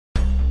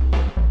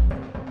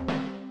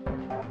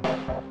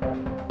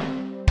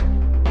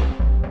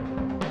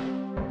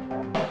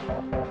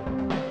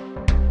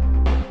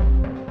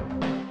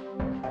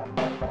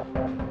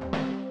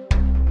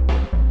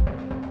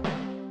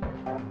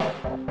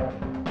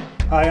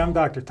Hi, I'm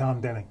Dr. Tom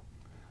Denning.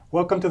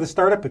 Welcome to the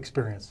Startup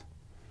Experience.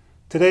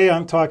 Today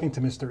I'm talking to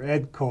Mr.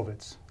 Ed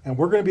Kovitz, and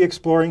we're going to be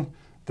exploring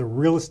the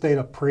real estate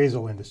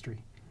appraisal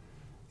industry.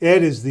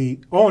 Ed is the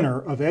owner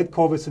of Ed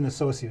Kovitz and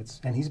Associates,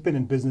 and he's been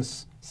in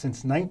business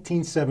since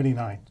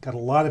 1979. Got a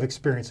lot of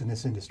experience in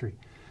this industry.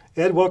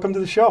 Ed, welcome to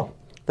the show.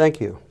 Thank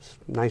you. It's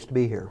nice to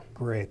be here.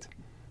 Great.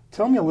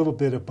 Tell me a little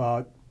bit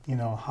about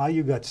how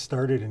you got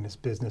started in this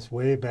business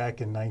way back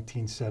in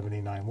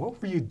 1979.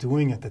 What were you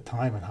doing at the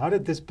time, and how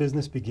did this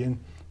business begin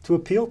to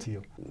appeal to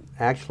you?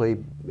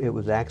 Actually, it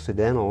was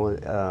accidental.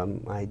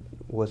 I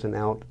wasn't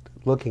out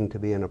looking to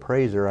be an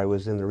appraiser. I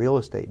was in the real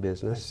estate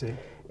business. I see.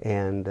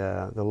 And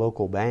the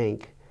local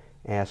bank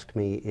asked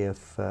me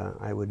if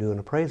I would do an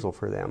appraisal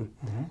for them.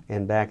 Mm-hmm.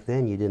 And back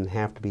then, you didn't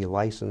have to be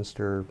licensed,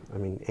 or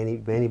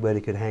anybody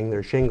could hang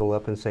their shingle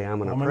up and say,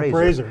 I'm an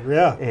appraiser.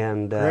 Yeah.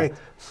 And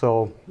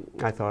so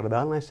I thought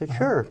about it, and I said,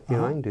 sure, I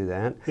can do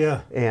that.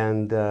 Yeah.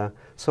 And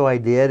so I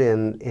did,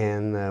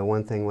 and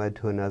one thing led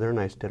to another, and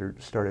I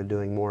started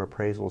doing more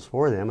appraisals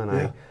for them, and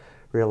I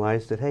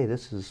realized that, hey,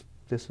 this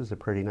is a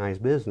pretty nice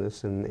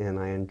business, and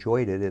I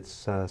enjoyed it.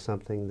 It's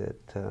something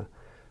that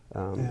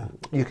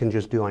you can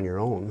just do on your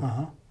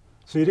own.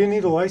 So you didn't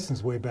need a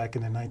license way back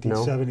in the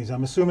 1970s. No.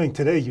 I'm assuming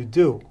today you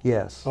do.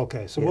 Yes.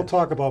 Okay, so we'll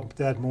talk about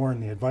that more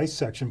in the advice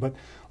section, but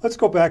let's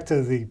go back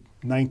to the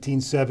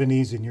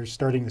 1970s and you're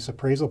starting this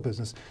appraisal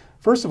business.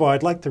 First of all,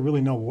 I'd like to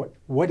really know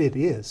what it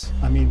is.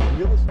 I mean,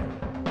 real estate.